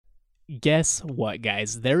Guess what,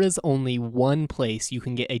 guys? There is only one place you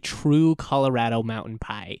can get a true Colorado mountain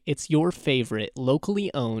pie. It's your favorite,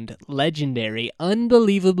 locally owned, legendary,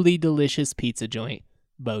 unbelievably delicious pizza joint,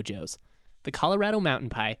 Bojo's. The Colorado mountain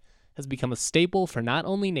pie has become a staple for not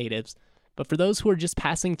only natives, but for those who are just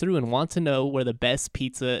passing through and want to know where the best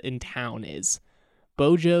pizza in town is.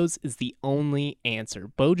 Bojo's is the only answer.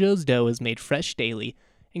 Bojo's dough is made fresh daily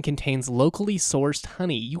and contains locally sourced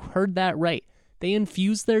honey. You heard that right. They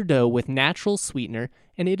infuse their dough with natural sweetener,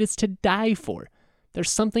 and it is to die for. There's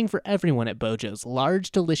something for everyone at Bojo's. Large,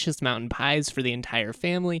 delicious mountain pies for the entire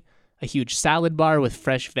family, a huge salad bar with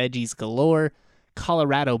fresh veggies galore,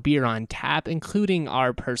 Colorado beer on tap, including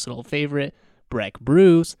our personal favorite, Breck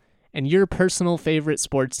Brews, and your personal favorite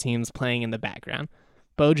sports teams playing in the background.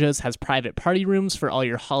 Bojo's has private party rooms for all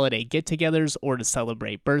your holiday get-togethers or to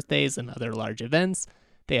celebrate birthdays and other large events.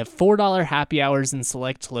 They have $4 happy hours in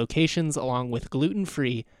select locations along with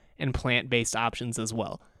gluten-free and plant-based options as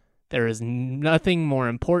well. There is nothing more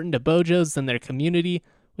important to Bojo's than their community,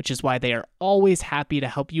 which is why they are always happy to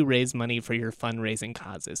help you raise money for your fundraising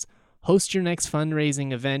causes. Host your next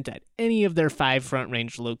fundraising event at any of their 5 Front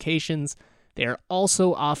Range locations. They are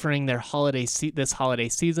also offering their this holiday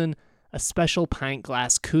season a special pint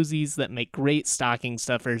glass koozies that make great stocking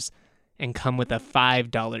stuffers and come with a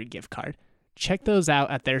 $5 gift card. Check those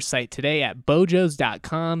out at their site today at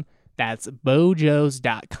bojos.com. That's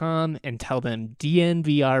bojos.com, and tell them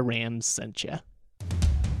DNVR Rams sent you.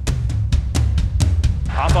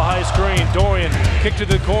 Off a high screen, Dorian kick to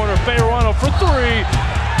the corner, Fayerano for 3.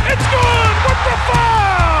 It's good with the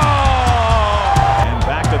foul! And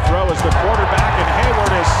back to throw is the quarterback, and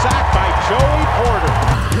Hayward is sacked by Joey Porter.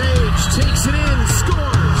 Page takes it in,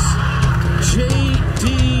 scores.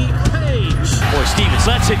 J.D. Page. Boy, Stevens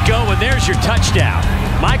lets it go, and there's your touchdown.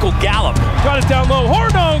 Michael Gallup. Got it down low,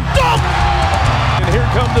 Hornung, dunk! And here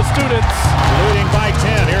come the students. Leading by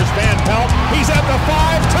 10, here's Van Pelt. He's at the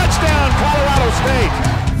 5, touchdown, Colorado State.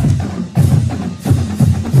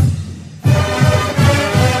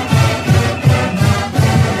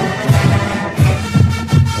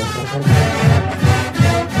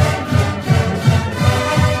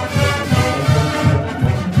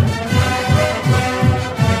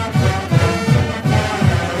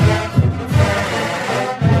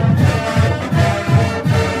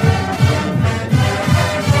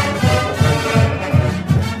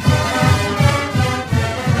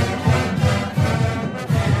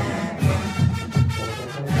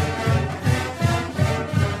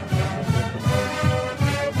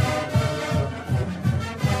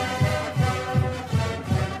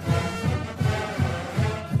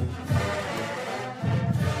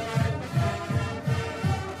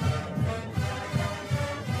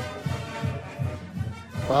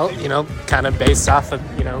 Well, kind of based off of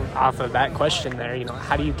that question there,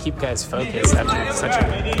 how do you keep guys focused after such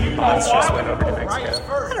a monstrous win over New Mexico?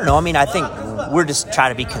 I don't know. I think we're just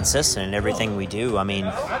trying to be consistent in everything we do.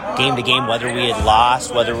 Game to game, whether we had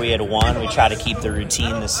lost, whether we had won, we try to keep the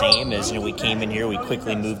routine the same. As we came in here, we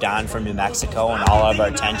quickly moved on from New Mexico, and all of our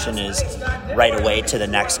attention is right away to the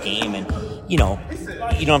next game. And you don't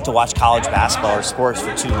have to watch college basketball or sports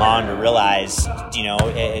for too long to realize,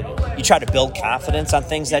 you try to build confidence on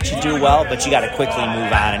things that you do well, but you got to quickly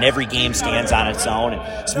move on. And every game stands on its own. And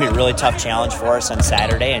it's going to be a really tough challenge for us on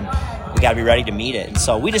Saturday, and we got to be ready to meet it. And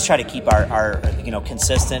so we just try to keep our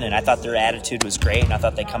consistent. And I thought their attitude was great, and I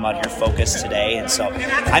thought they come out here focused today. And so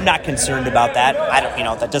I'm not concerned about that.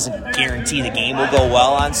 That doesn't guarantee the game will go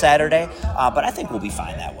well on Saturday, but I think we'll be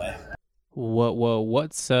fine that way.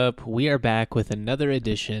 What's up? We are back with another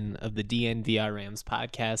edition of the DNVR Rams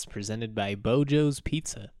podcast presented by Bojo's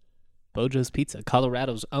Pizza. Bojo's Pizza,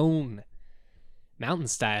 Colorado's own mountain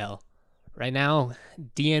style. Right now,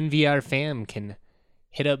 DNVR fam can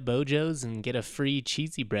hit up Bojo's and get a free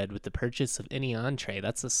cheesy bread with the purchase of any entree.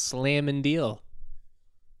 That's a slamming deal.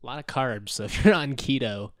 A lot of carbs, so if you're on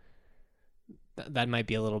keto, that might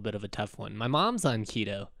be a little bit of a tough one. My mom's on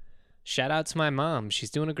keto. Shout out to my mom. She's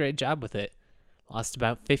doing a great job with it. Lost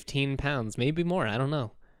about 15 pounds, maybe more. I don't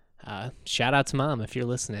know. Shout out to Mom if you're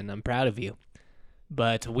listening. I'm proud of you.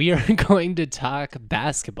 But we are going to talk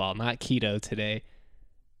basketball, not keto today.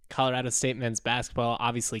 Colorado State men's basketball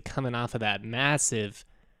obviously coming off of that massive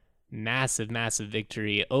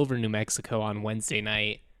victory over New Mexico on Wednesday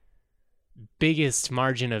night. Biggest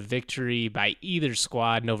margin of victory by either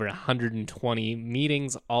squad in over 120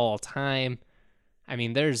 meetings all time.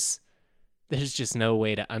 There's just no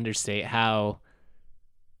way to understate how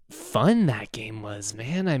fun that game was,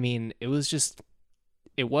 man. It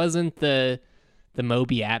wasn't the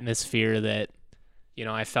Moby atmosphere that,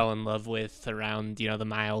 I fell in love with around, the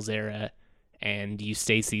Miles era and U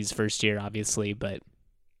Stacy's first year, obviously, but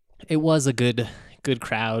it was a good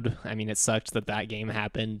crowd. I mean, it sucked that game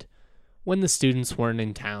happened when the students weren't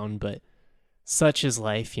in town, but such is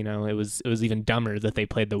life, you know. It was even dumber that they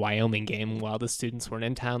played the Wyoming game while the students weren't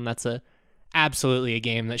in town. That's absolutely a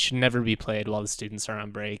game that should never be played while the students are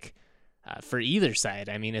on break for either side.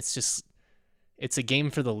 I mean, it's a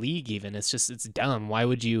game for the league even. It's dumb. Why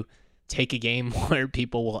would you take a game where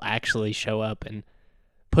people will actually show up and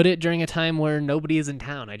put it during a time where nobody is in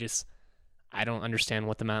town? I don't understand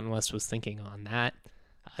what the Mountain West was thinking on that.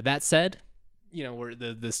 That said, you know,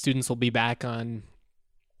 the students will be back on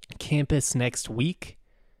campus next week,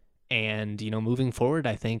 and, you know, moving forward,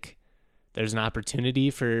 I think there's an opportunity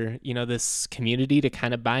for, you know, this community to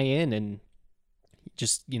kind of buy in and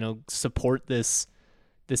just, you know, support this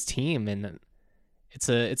team. And it's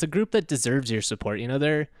a group that deserves your support. You know,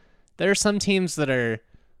 there are some teams that are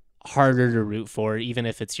harder to root for, even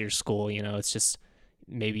if it's your school. You know, it's just,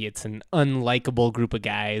 maybe it's an unlikable group of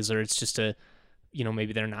guys, or it's just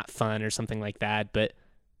maybe they're not fun or something like that. But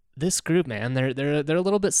this group, man, they're a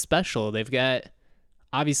little bit special. They've got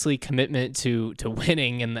obviously commitment to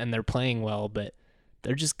winning, and they're playing well, but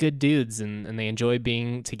they're just good dudes, and they enjoy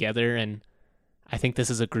being together. And I think this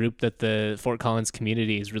is a group that the Fort Collins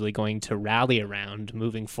community is really going to rally around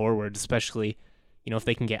moving forward, especially, you know, if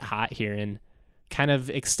they can get hot here and kind of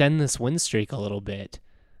extend this win streak a little bit.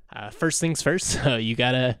 First things first, you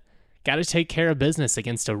gotta take care of business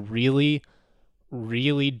against a really,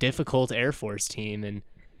 really difficult Air Force team. And,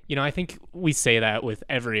 you know, I think we say that with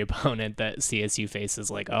every opponent that CSU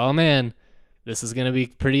faces, like, oh man, this is gonna be a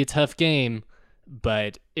pretty tough game.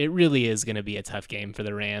 But it really is gonna be a tough game for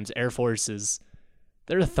the Rams. Air Force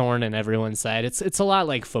they're a thorn in everyone's side. It's a lot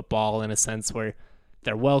like football in a sense, where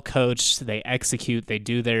they're well coached, they execute, they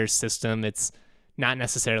do their system. It's not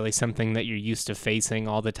necessarily something that you're used to facing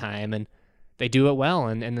all the time, and they do it well,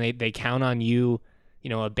 and they count on you, you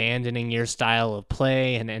know, abandoning your style of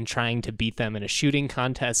play and trying to beat them in a shooting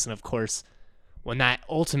contest. And of course, when that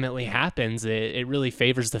ultimately happens, it really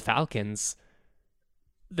favors the Falcons.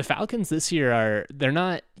 The Falcons this year they're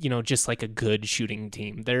not, you know, just like a good shooting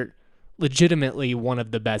team. They're legitimately one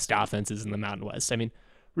of the best offenses in the Mountain West. I mean,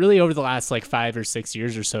 really over the last like 5 or 6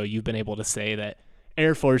 years or so, you've been able to say that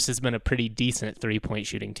Air Force has been a pretty decent 3-point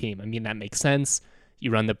shooting team. I mean, that makes sense.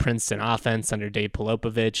 You run the Princeton offense under Dave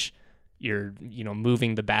Polopovich. You're, you know,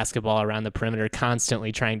 moving the basketball around the perimeter,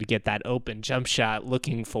 constantly trying to get that open jump shot,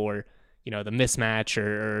 looking for, you know, the mismatch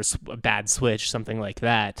or a bad switch, something like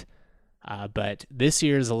that. But this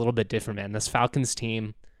year is a little bit different, man. This Falcons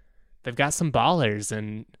team, they've got some ballers,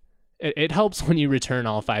 and it helps when you return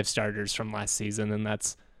all 5 starters from last season, and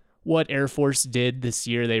that's what Air Force did this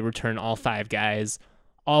year. They return all 5 guys.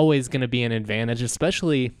 Always going to be an advantage,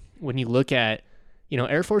 especially when you look at, you know,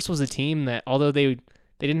 Air Force was a team that, although they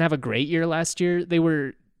didn't have a great year last year, they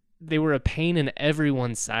were a pain in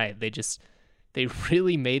everyone's side. They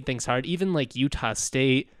really made things hard. Even like Utah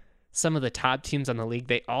State, some of the top teams on the league,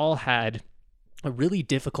 they all had a really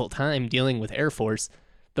difficult time dealing with Air Force.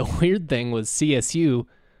 The weird thing was CSU,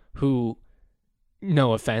 who,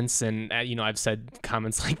 no offense, and you know, I've said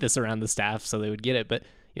comments like this around the staff so they would get it, but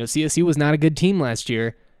you know, CSU was not a good team last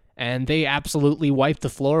year, and they absolutely wiped the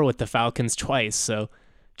floor with the Falcons twice. So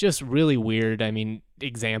just really weird. I mean,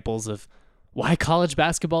 examples of why college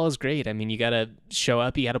basketball is great. I mean, you got to show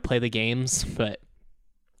up, you got to play the games, but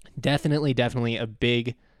definitely a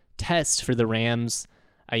big test for the Rams.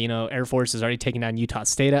 You know, Air Force has already taken down Utah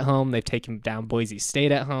State at home. They've taken down Boise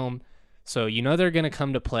State at home. So you know they're going to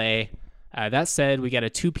come to play. That said, we got a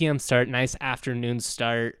 2 p.m. start, nice afternoon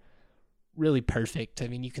start, really perfect. I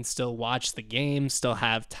mean, you can still watch the game, still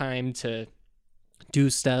have time to do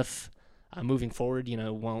stuff. Moving forward, you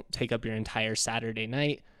know, won't take up your entire Saturday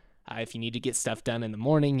night. If you need to get stuff done in the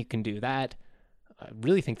morning, you can do that. I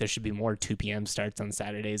really think there should be more 2 p.m. starts on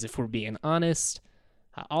Saturdays, if we're being honest.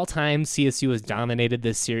 All time, CSU has dominated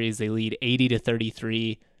this series. They lead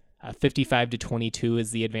 80-33. 55-22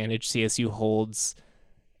 is the advantage CSU holds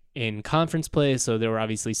in conference play. So there were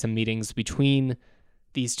obviously some meetings between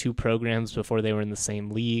these two programs before they were in the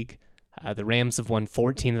same league. The Rams have won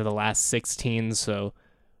 14 of the last 16, so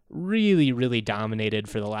really, really dominated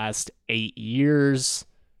for the last 8 years.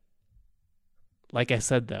 Like I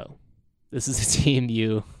said, though, this is a team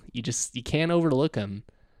you can't overlook them.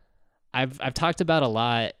 I've talked about a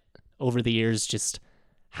lot over the years just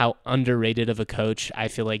how underrated of a coach I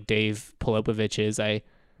feel like Dave Polopovich is. I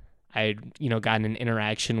got an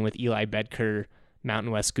interaction with Eli Bedker,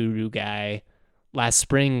 Mountain West Guru guy. Last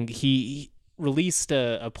spring, he released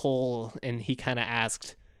a poll, and he kind of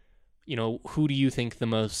asked, you know, who do you think the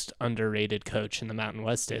most underrated coach in the Mountain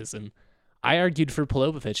West is? And I argued for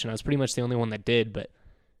Polovic, and I was pretty much the only one that did, but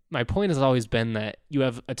my point has always been that you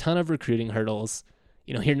have a ton of recruiting hurdles.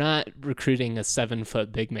 You're not recruiting a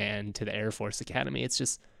 7-foot big man to the Air Force Academy. It's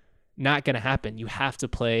just not going to happen. You have to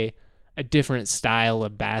play a different style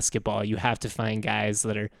of basketball. You have to find guys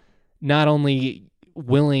that are not only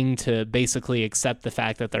willing to basically accept the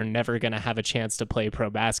fact that they're never going to have a chance to play pro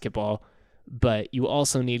basketball, but you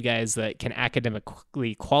also need guys that can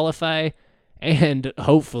academically qualify and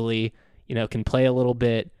hopefully, can play a little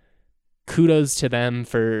bit. Kudos to them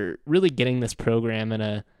for really getting this program in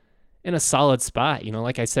a solid spot.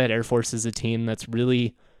 Like I said, Air Force is a team that's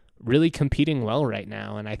really, really competing well right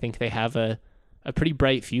now, and I think they have a pretty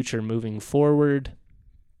bright future moving forward.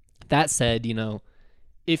 That said,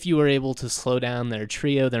 if you were able to slow down their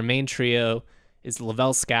main trio is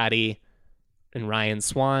Lavelle Scotty and Ryan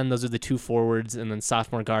Swan. Those are the two forwards, and then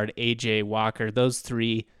sophomore guard AJ Walker. Those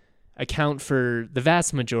three account for the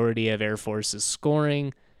vast majority of Air Force's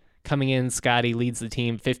scoring. Coming in, Scotty leads the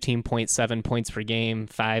team 15.7 points per game,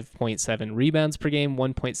 5.7 rebounds per game,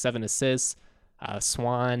 1.7 assists.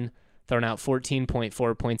 Swan throwing out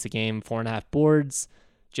 14.4 points a game, 4.5 boards,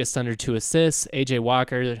 just under 2 assists. AJ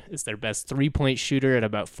Walker is their best three-point shooter at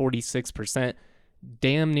about 46%,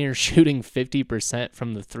 damn near shooting 50%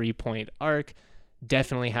 from the three-point arc.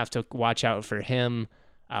 Definitely have to watch out for him.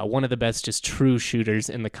 One of the best just true shooters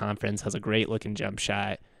in the conference, has a great-looking jump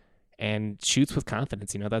shot, and shoots with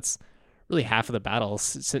confidence. That's really half of the battle.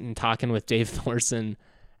 Sitting talking with Dave Thorson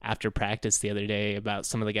after practice the other day about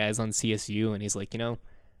some of the guys on CSU, and he's like,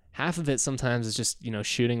 half of it sometimes is just,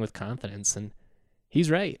 shooting with confidence, and he's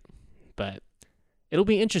right. But it'll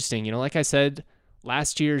be interesting. Like I said,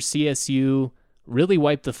 last year CSU really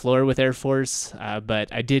wiped the floor with Air Force,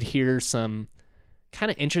 but I did hear some kind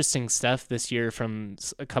of interesting stuff this year from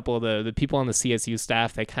a couple of the people on the CSU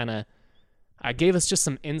staff. They kind of gave us just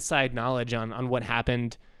some inside knowledge on what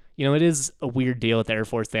happened. It is a weird deal with Air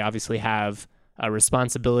Force. They obviously have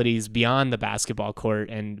responsibilities beyond the basketball court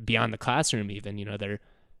and beyond the classroom even. They're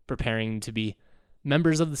preparing to be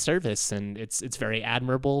members of the service, and it's very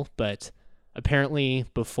admirable. But apparently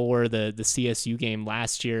before the CSU game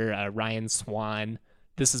last year, Ryan Swan,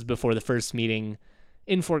 this is before the first meeting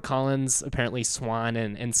in Fort Collins, apparently Swan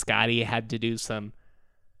and Scotty had to do some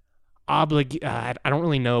I don't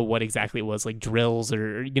really know what exactly it was, like drills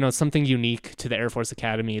or, something unique to the Air Force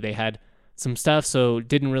Academy. They had some stuff, so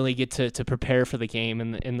didn't really get to prepare for the game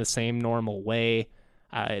in the same normal way.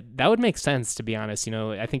 That would make sense, to be honest.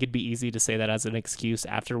 I think it'd be easy to say that as an excuse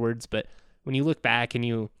afterwards, but when you look back and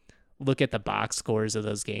you look at the box scores of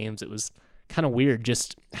those games, it was kind of weird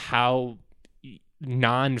just how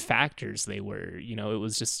non-factors they were. It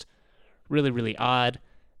was just really, really odd.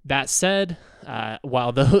 That said,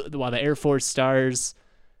 while the Air Force Stars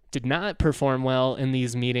did not perform well in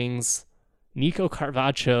these meetings, Nico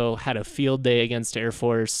Carvacho had a field day against Air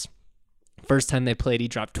Force. First time they played, he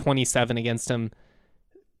dropped 27 against him,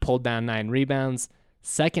 pulled down 9 rebounds.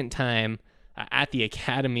 Second time at the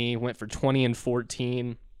academy, went for 20 and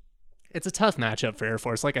 14. It's a tough matchup for Air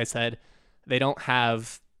Force. Like I said, they don't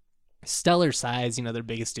have stellar size. Their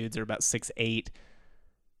biggest dudes are about 6'8".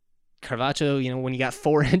 Carvacho, when you got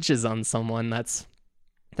 4 inches on someone, that's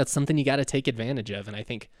something you got to take advantage of. And I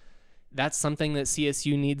think that's something that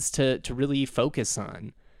CSU needs to really focus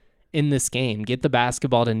on in this game. Get the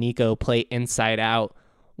basketball to Nico, play inside out.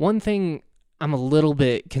 One thing I'm a little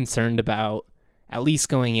bit concerned about, at least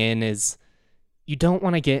going in, is you don't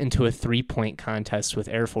want to get into a 3-point contest with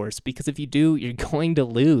Air Force, because if you do, you're going to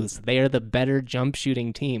lose. They are the better jump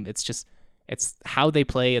shooting team. It's how they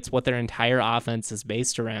play. It's what their entire offense is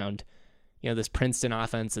based around. This Princeton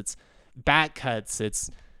offense, it's back cuts. It's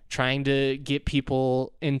trying to get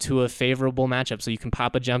people into a favorable matchup so you can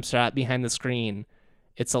pop a jump shot behind the screen.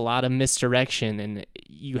 It's a lot of misdirection, and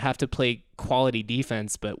you have to play quality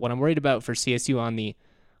defense. But what I'm worried about for CSU on the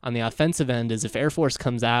offensive end is if Air Force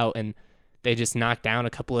comes out and they just knock down a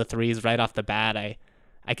couple of threes right off the bat,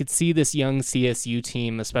 I could see this young CSU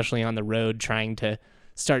team, especially on the road, trying to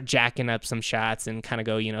start jacking up some shots and kind of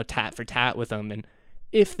go, tat for tat with them. And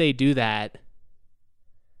if they do that,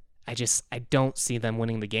 I don't see them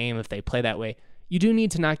winning the game if they play that way. You do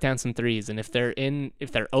need to knock down some threes, and if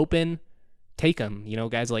they're open, take them.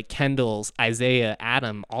 Guys like Kendall's, Isaiah,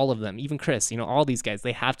 Adam, all of them, even Chris, all these guys,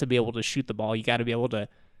 they have to be able to shoot the ball. You got to be able to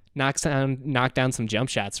knock down some jump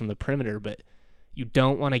shots from the perimeter, but you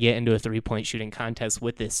don't want to get into a 3-point shooting contest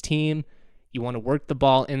with this team. You want to work the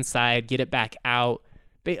ball inside, get it back out,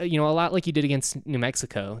 a lot like you did against New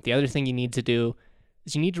Mexico. The other thing you need to do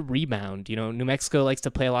is you need to rebound. New Mexico likes to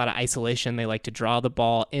play a lot of isolation. They like to draw the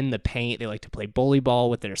ball in the paint. They like to play bully ball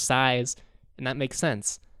with their size, and that makes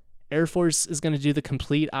sense. Air Force is going to do the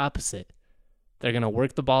complete opposite. They're going to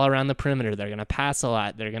work the ball around the perimeter. They're going to pass a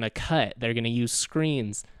lot. They're going to cut. They're going to use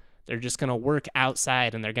screens. They're just going to work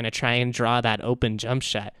outside, and they're going to try and draw that open jump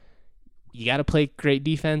shot. You got to play great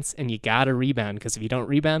defense, and you got to rebound, because if you don't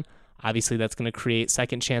rebound, obviously that's going to create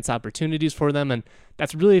second chance opportunities for them, and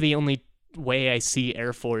that's really the only way I see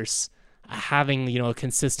Air Force having, a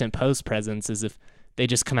consistent post presence is if they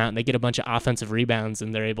just come out and they get a bunch of offensive rebounds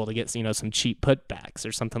and they're able to get, some cheap putbacks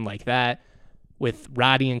or something like that. With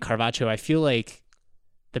Roddy and Carvacho, I feel like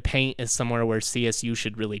the paint is somewhere where CSU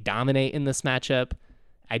should really dominate in this matchup.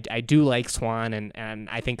 I do like Swan, and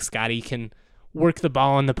I think Scotty can work the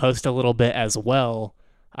ball in the post a little bit as well,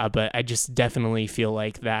 but I just definitely feel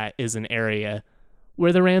like that is an area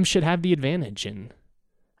where the Rams should have the advantage, and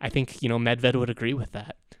I think, Medved would agree with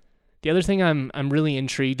that. The other thing I'm really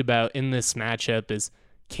intrigued about in this matchup is,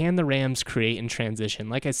 can the Rams create in transition?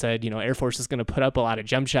 Like I said, Air Force is going to put up a lot of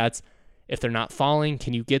jump shots. If they're not falling,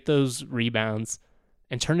 can you get those rebounds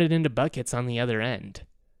and turn it into buckets on the other end?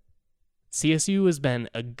 CSU has been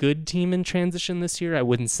a good team in transition this year. I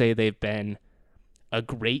wouldn't say they've been a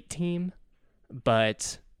great team,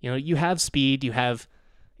 but you have speed, you have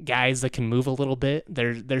guys that can move a little bit.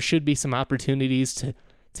 There should be some opportunities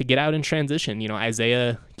to get out in transition.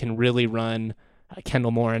 Isaiah can really run.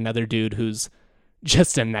 Kendall Moore, another dude who's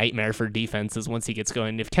just a nightmare for defenses once he gets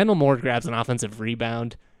going. If Kendall Moore grabs an offensive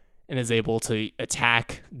rebound and is able to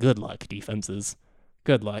attack, good luck, defenses.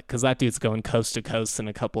 Good luck, because that dude's going coast to coast in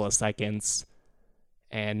a couple of seconds.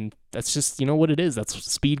 And that's just, what it is. That's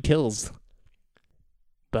speed kills.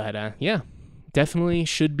 But, yeah, definitely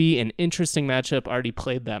should be an interesting matchup. Already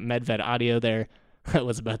played that Medved audio there. I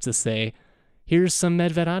was about to say, here's some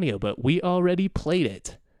Medved audio, but we already played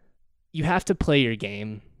it. You have to play your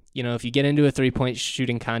game. If you get into a three-point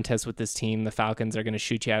shooting contest with this team, the Falcons are going to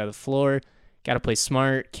shoot you out of the floor. Got to play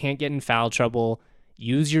smart, can't get in foul trouble,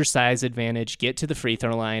 use your size advantage, get to the free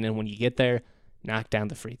throw line, and when you get there, knock down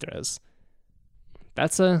the free throws. I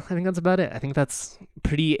think that's about it. I think that's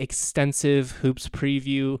pretty extensive hoops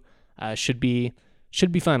preview. Should be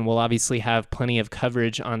fun. We'll obviously have plenty of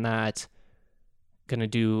coverage on that. I'm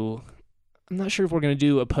not sure if we're going to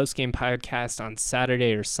do a post-game podcast on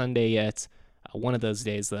Saturday or Sunday yet. One of those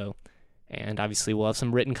days, though. And obviously, we'll have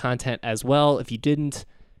some written content as well. If you didn't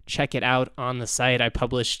check it out on the site, I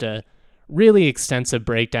published a really extensive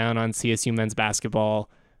breakdown on CSU men's basketball.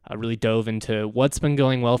 I really dove into what's been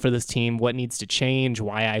going well for this team, what needs to change,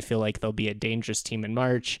 why I feel like they'll be a dangerous team in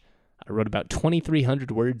March. I wrote about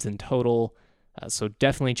 2,300 words in total, so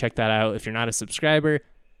definitely check that out. If you're not a subscriber,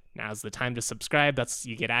 now's the time to subscribe.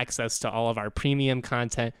 You get access to all of our premium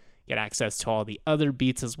content, get access to all the other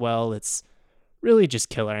beats as well. It's really just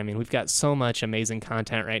killer. I mean, we've got so much amazing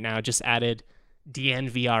content right now. Just added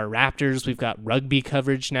DNVR Raptors. We've got rugby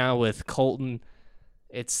coverage now with Colton.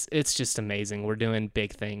 It's just amazing. We're doing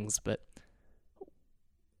big things, but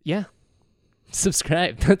yeah,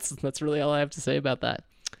 subscribe. That's really all I have to say about that.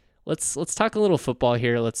 Let's talk a little football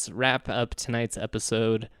here. Let's wrap up tonight's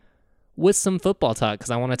episode with some football talk,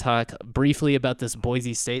 because I want to talk briefly about this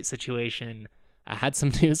Boise State situation. I had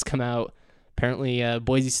some news come out. Apparently,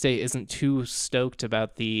 Boise State isn't too stoked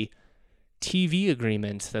about the TV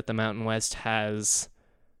agreement that the Mountain West has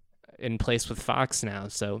in place with Fox now.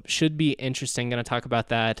 So should be interesting. Going to talk about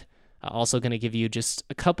that. Also going to give you just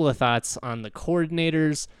a couple of thoughts on the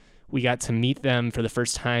coordinators. We got to meet them for the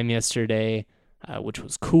first time yesterday, which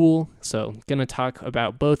was cool. So going to talk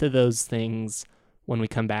about both of those things when we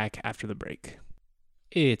come back after the break.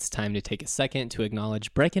 It's time to take a second to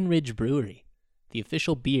acknowledge Breckenridge Brewery, the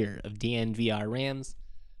official beer of DNVR Rams.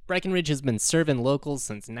 Breckenridge has been serving locals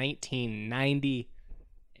since 1990,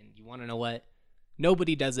 and you want to know what?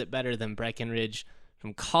 Nobody does it better than Breckenridge.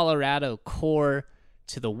 From Colorado Core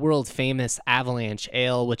to the world-famous Avalanche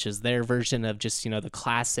Ale, which is their version of just, the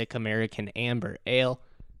classic American Amber Ale.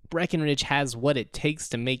 Breckenridge has what it takes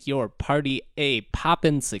to make your party a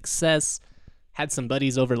poppin' success. Had some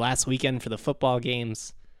buddies over last weekend for the football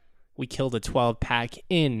games. We killed a 12-pack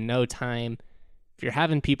in no time. If you're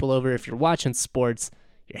having people over, if you're watching sports,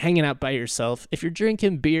 you're hanging out by yourself, if you're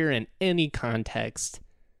drinking beer in any context,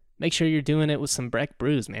 make sure you're doing it with some Breck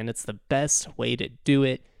brews, man. It's the best way to do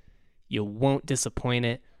it. You won't disappoint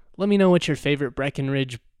it. Let me know what your favorite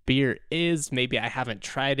Breckenridge beer is. Maybe I haven't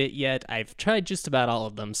tried it yet. I've tried just about all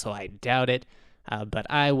of them, so I doubt it. But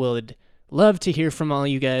I would love to hear from all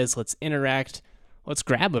you guys. Let's interact. Let's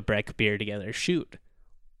grab a Breck beer together. Shoot.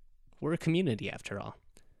 We're a community after all.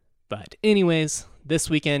 But anyways, this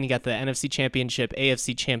weekend you got the NFC Championship,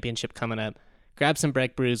 AFC Championship coming up. Grab some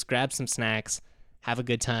Breck brews, grab some snacks, have a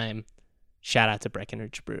good time. Shout out to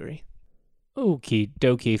Breckenridge Brewery. Okie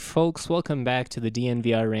dokie, folks. Welcome back to the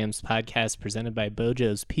DNVR Rams podcast presented by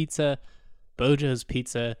Bojo's Pizza. Bojo's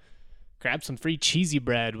Pizza. Grab some free cheesy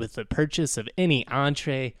bread with the purchase of any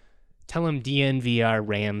entree. Tell them DNVR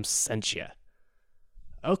Rams sent you.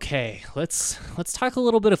 Okay, let's talk a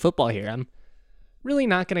little bit of football here. I'm really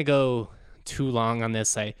not going to go too long on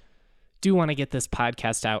this. I do want to get this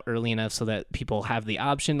podcast out early enough so that people have the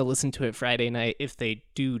option to listen to it Friday night if they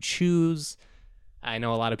do choose. I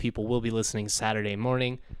know a lot of people will be listening Saturday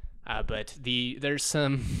morning, but there's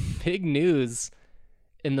some big news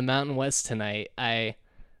in the Mountain West tonight. I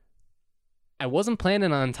wasn't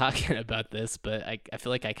planning on talking about this, but I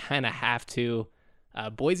feel like I kind of have to.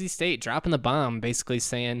 Boise State dropping the bomb, basically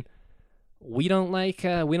saying we're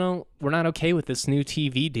not okay with this new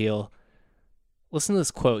TV deal. Listen to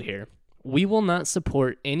this quote here. "We will not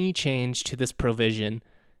support any change to this provision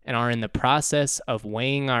and are in the process of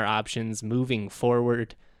weighing our options moving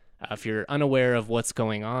forward." If you're unaware of what's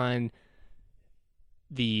going on,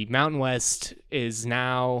 the Mountain West is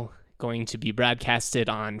now going to be broadcasted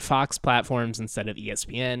on Fox platforms instead of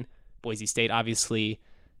ESPN. Boise State obviously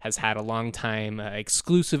has had a long time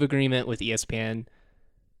exclusive agreement with ESPN.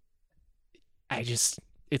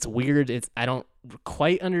 It's weird. I don't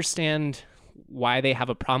quite understand why they have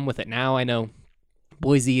a problem with it now. I know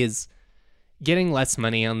Boise is getting less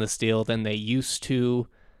money on this deal than they used to.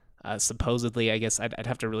 Supposedly, I guess I'd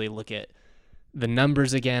have to really look at the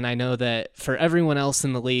numbers again. I know that for everyone else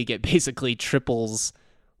in the league, it basically triples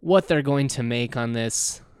what they're going to make on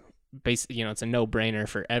this. Basically, it's a no-brainer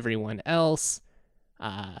for everyone else.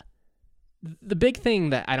 The big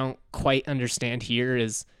thing that I don't quite understand here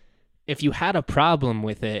is if you had a problem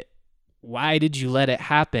with it, why did you let it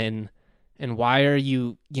happen? And why are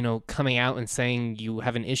you, coming out and saying you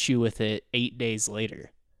have an issue with it 8 days later?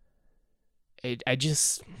 I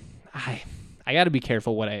got to be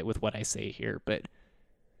careful with what I say here, but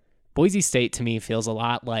Boise State to me feels a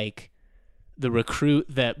lot like the recruit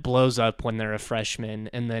that blows up when they're a freshman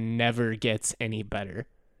and then never gets any better.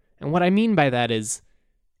 And what I mean by that is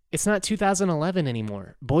it's not 2011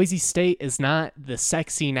 anymore. Boise State is not the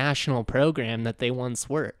sexy national program that they once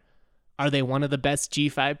were. Are they one of the best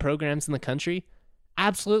G5 programs in the country?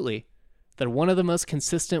 Absolutely. They're one of the most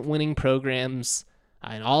consistent winning programs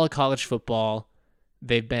in all of college football.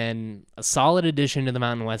 They've been a solid addition to the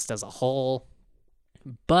Mountain West as a whole.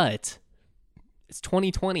 But it's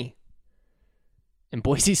 2020. And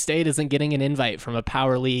Boise State isn't getting an invite from a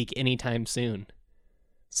power league anytime soon.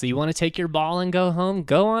 So you want to take your ball and go home?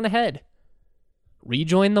 Go on ahead.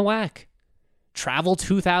 Rejoin the WAC. Travel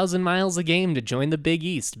 2,000 miles a game to join the Big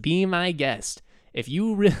East. Be my guest. If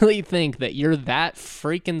you really think that you're that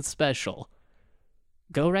freaking special,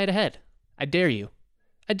 go right ahead. I dare you.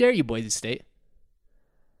 I dare you, Boise State.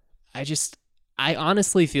 I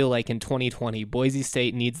honestly feel like in 2020, Boise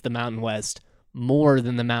State needs the Mountain West more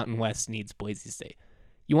than the Mountain West needs Boise State.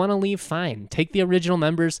 You want to leave? Fine. Take the original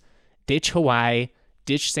members, ditch Hawaii,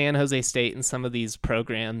 ditch San Jose State and some of these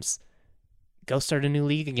programs. Go start a new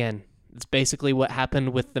league again. It's basically what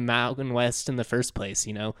happened with the Mountain West in the first place.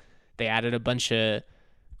 They added a bunch of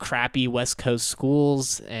crappy West Coast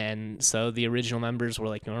schools, and so the original members were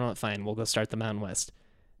like, no, fine, we'll go start the Mountain West.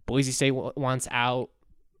 Boise State wants out,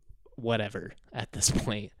 whatever, at this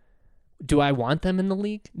point. Do I want them in the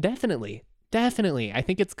league? Definitely. I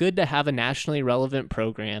think it's good to have a nationally relevant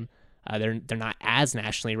program. They're not as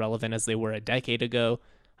nationally relevant as they were a decade ago,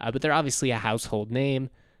 but they're obviously a household name.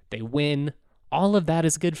 They win. All of that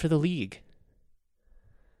is good for the league.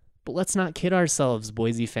 But let's not kid ourselves,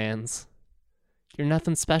 Boise fans. You're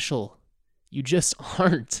nothing special. You just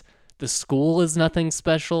aren't. The school is nothing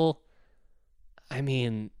special. I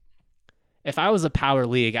mean, if I was a power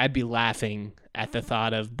league, I'd be laughing at the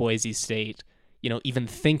thought of Boise State, even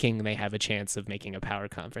thinking they have a chance of making a power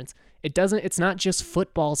conference. It's not just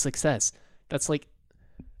football success. That's like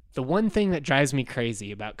the one thing that drives me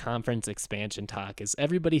crazy about conference expansion talk is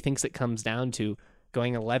everybody thinks it comes down to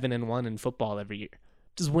going 11-1 in football every year.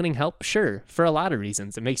 Does winning help? Sure, for a lot of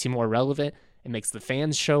reasons. It makes you more relevant. It makes the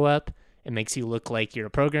fans show up. It makes you look like you're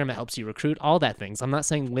a program. It helps you recruit, all that things. I'm not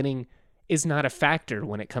saying winning is not a factor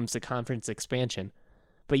when it comes to conference expansion.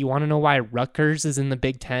 But you want to know why Rutgers is in the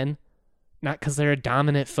Big Ten? Not because they're a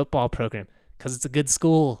dominant football program, because it's a good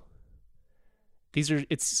school.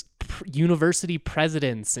 It's university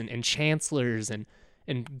presidents and chancellors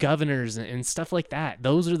and governors and stuff like that.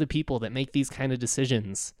 Those are the people that make these kind of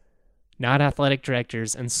decisions, not athletic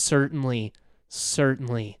directors, and certainly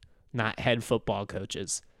not head football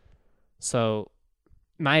coaches. So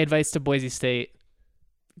my advice to Boise State,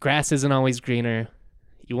 grass isn't always greener.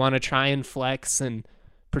 You want to try and flex and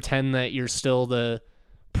pretend that you're still the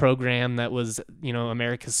program that was,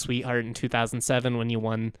 America's sweetheart in 2007 when you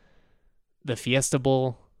won the Fiesta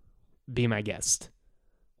Bowl, be my guest.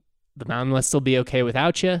 The Mountain West will be okay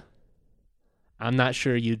without you. I'm not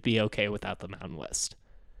sure you'd be okay without the Mountain West.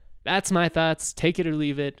 That's my thoughts. Take it or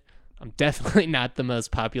leave it. I'm definitely not the most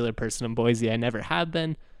popular person in Boise. I never have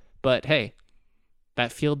been. But hey,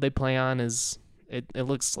 that field they play on it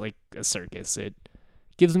looks like a circus. It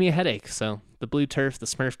gives me a headache. So the blue turf, the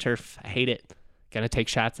Smurf turf, I hate it. Gonna take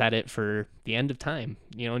shots at it for the end of time,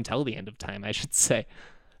 until the end of time, I should say.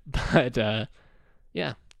 But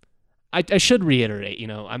yeah, I should reiterate,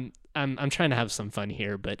 I'm trying to have some fun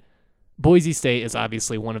here, but Boise State is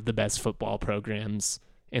obviously one of the best football programs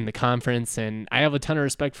in the conference, and I have a ton of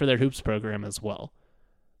respect for their hoops program as well.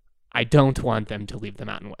 I don't want them to leave the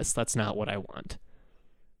Mountain West. That's not what I want.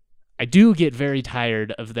 I do get very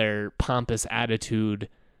tired of their pompous attitude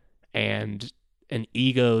and an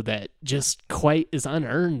ego that just quite is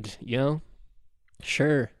unearned,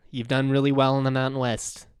 Sure, you've done really well in the Mountain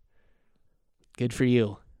West. Good for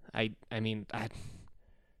you. I mean,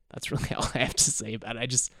 that's really all I have to say about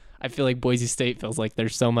it. I feel like Boise State feels like they're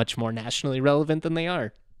so much more nationally relevant than they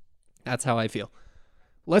are. That's how I feel.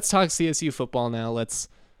 Let's talk CSU football now. Let's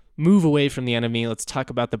move away from the enemy. Let's talk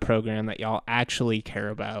about the program that y'all actually care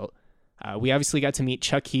about. We obviously got to meet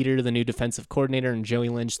Chuck Heater, the new defensive coordinator, and Joey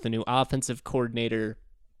Lynch, the new offensive coordinator,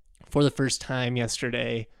 for the first time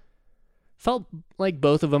yesterday. Felt like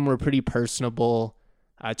both of them were pretty personable.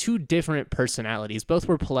 Two different personalities. Both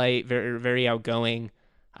were polite, very, very outgoing.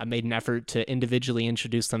 Made an effort to individually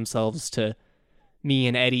introduce themselves to me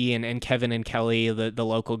and Eddie and Kevin and Kelly. The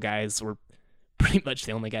local guys were pretty much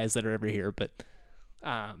the only guys that are ever here. But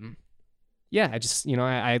yeah,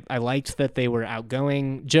 I liked that they were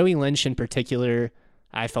outgoing. Joey Lynch in particular,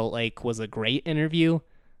 I felt like was a great interview.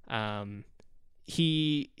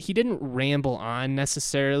 He didn't ramble on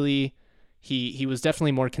necessarily. He was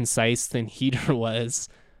definitely more concise than Heater was,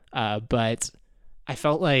 but I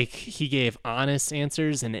felt like he gave honest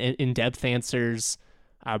answers and in-depth answers,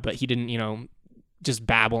 but he didn't, just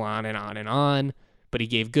babble on and on and on, but he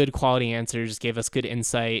gave good quality answers, gave us good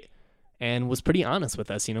insight, and was pretty honest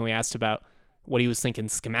with us. We asked about what he was thinking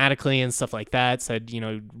schematically and stuff like that, said,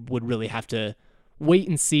 would really have to wait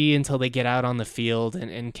and see until they get out on the field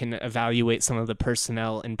and can evaluate some of the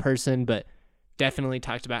personnel in person, but definitely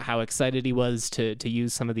talked about how excited he was to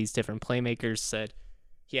use some of these different playmakers, said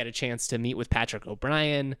he had a chance to meet with Patrick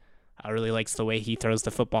O'Brien, really likes the way he throws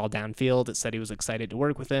the football downfield. It said he was excited to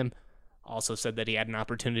work with him. Also said that he had an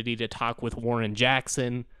opportunity to talk with Warren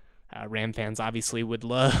Jackson. Ram fans obviously would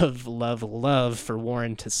love, love, love for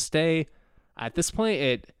Warren to stay. At this point,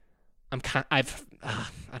 I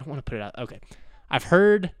don't want to put it out. Okay. I've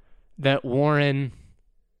heard that Warren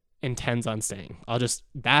intends on staying.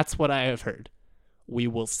 That's what I have heard. We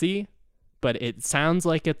will see, but it sounds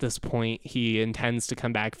like at this point he intends to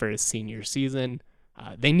come back for his senior season.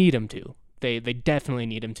 They need him to. They definitely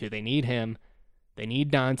need him to. They need him. They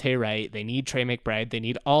need Dante Wright. They need Trey McBride. They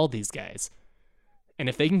need all these guys. And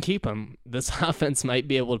if they can keep him, this offense might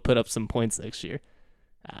be able to put up some points next year.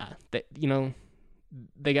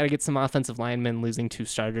 They got to get some offensive linemen. Losing 2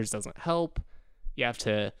 starters doesn't help. You have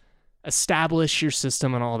to establish your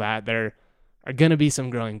system and all that. There are going to be some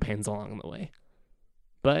growing pains along the way.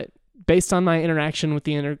 But based on my interaction with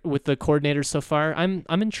the coordinators so far, I'm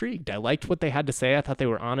intrigued. I liked what they had to say. I thought they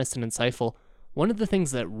were honest and insightful. One of the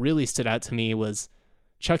things that really stood out to me was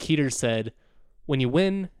Chuck Heater said, when you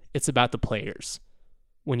win, it's about the players.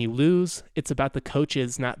 When you lose, it's about the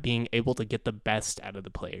coaches not being able to get the best out of the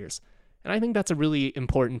players. And I think that's a really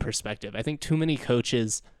important perspective. I think too many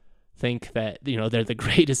coaches think that, they're the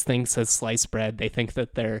greatest thing since sliced bread. They think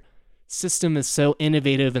that their system is so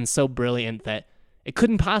innovative and so brilliant that it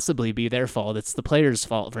couldn't possibly be their fault. It's the players'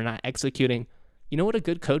 fault for not executing. You know what a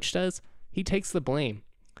good coach does? He takes the blame.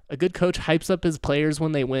 A good coach hypes up his players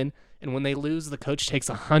when they win, and when they lose, the coach takes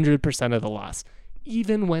 100% of the loss,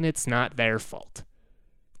 even when it's not their fault.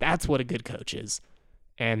 That's what a good coach is.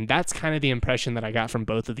 And that's kind of the impression that I got from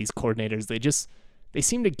both of these coordinators. They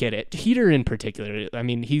seem to get it. Heater in particular, I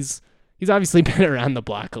mean, he's obviously been around the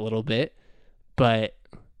block a little bit, but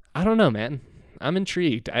I don't know, man. I'm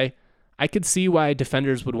intrigued. I could see why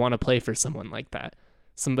defenders would want to play for someone like that.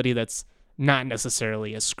 Somebody that's not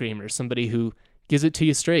necessarily a screamer, somebody who gives it to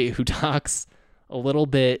you straight, who talks a little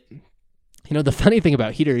bit. The funny thing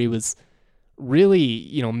about Heater, he was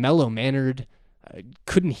really, mellow-mannered.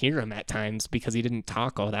 Couldn't hear him at times because he didn't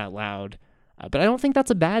talk all that loud. But I don't think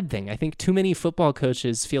that's a bad thing. I think too many football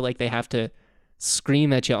coaches feel like they have to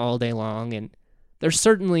scream at you all day long, and there's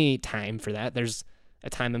certainly time for that. There's a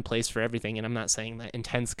time and place for everything, and I'm not saying that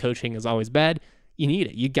intense coaching is always bad. You need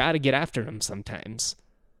it. You got to get after them sometimes.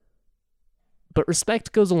 But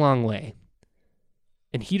respect goes a long way.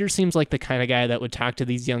 And Heater seems like the kind of guy that would talk to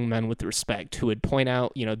these young men with respect, who would point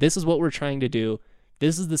out, this is what we're trying to do.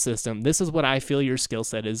 This is the system. This is what I feel your skill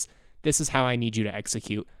set is. This is how I need you to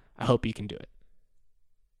execute. I hope you can do it.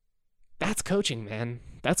 That's coaching, man.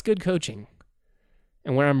 That's good coaching.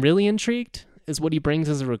 And where I'm really intrigued is what he brings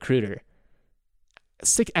as a recruiter.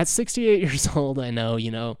 At 68 years old, I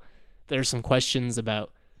know, there's some questions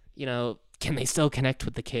about, can they still connect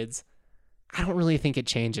with the kids? I don't really think it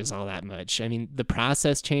changes all that much. I mean, the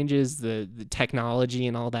process changes, the technology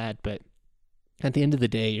and all that, but at the end of the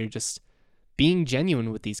day, you're just being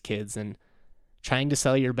genuine with these kids and trying to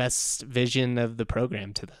sell your best vision of the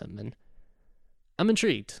program to them. And I'm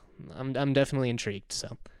intrigued. I'm definitely intrigued.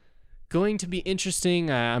 So going to be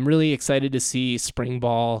interesting. I'm really excited to see spring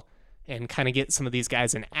ball and kind of get some of these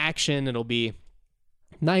guys in action. It'll be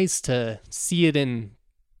nice to see it in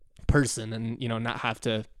person and, not have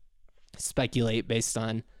to speculate based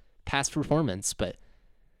on past performance. But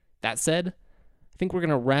that said, I think we're going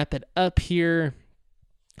to wrap it up here.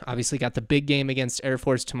 Obviously got the big game against Air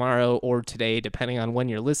Force tomorrow or today, depending on when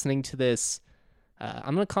you're listening to this.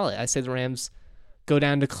 I'm going to call it. I say the Rams go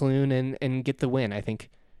down to Clune and get the win. I think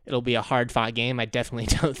it'll be a hard-fought game. I definitely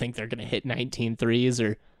don't think they're going to hit 19 threes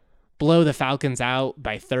or blow the Falcons out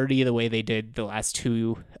by 30 the way they did the last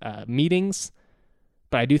two meetings.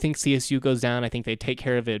 But I do think CSU goes down. I think they take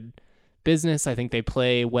care of it business. I think they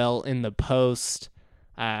play well in the post.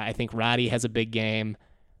 I think Roddy has a big game.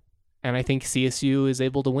 And I think CSU is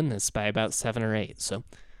able to win this by about 7 or 8. So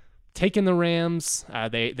taking the Rams,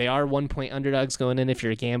 they are 1-point underdogs going in. If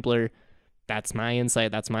you're a gambler, that's my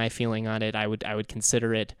insight. That's my feeling on it. I would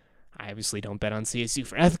consider it. I obviously don't bet on CSU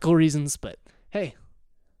for ethical reasons, but hey,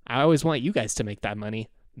 I always want you guys to make that money.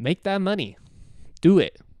 Make that money. Do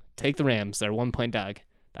it. Take the Rams. They're 1-point dog.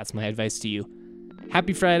 That's my advice to you.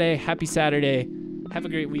 Happy Friday. Happy Saturday. Have a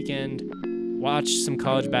great weekend. Watch some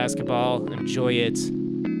college basketball. Enjoy it.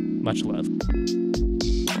 Much love.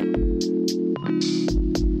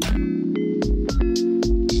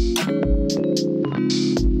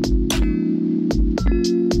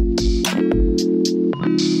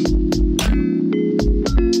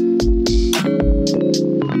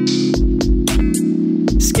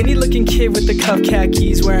 Skinny-looking kid with the cuff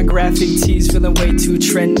khakis, wearing graphic tees, feeling way too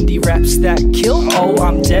trendy. Raps that kill, oh,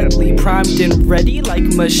 I'm deadly. Primed and ready like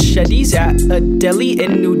machetes at a deli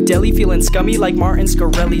in New Delhi. Feeling scummy like Martin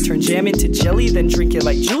Scarelli. Turn jam into jelly, then drink it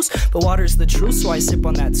like juice. But water's the truth, so I sip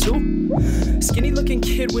on that too. Skinny-looking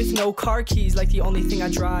kid with no car keys, like the only thing I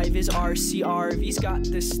drive is RCRV's. Got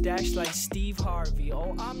the stash like Steve Harvey.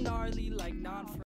 Oh, I'm gnarly like non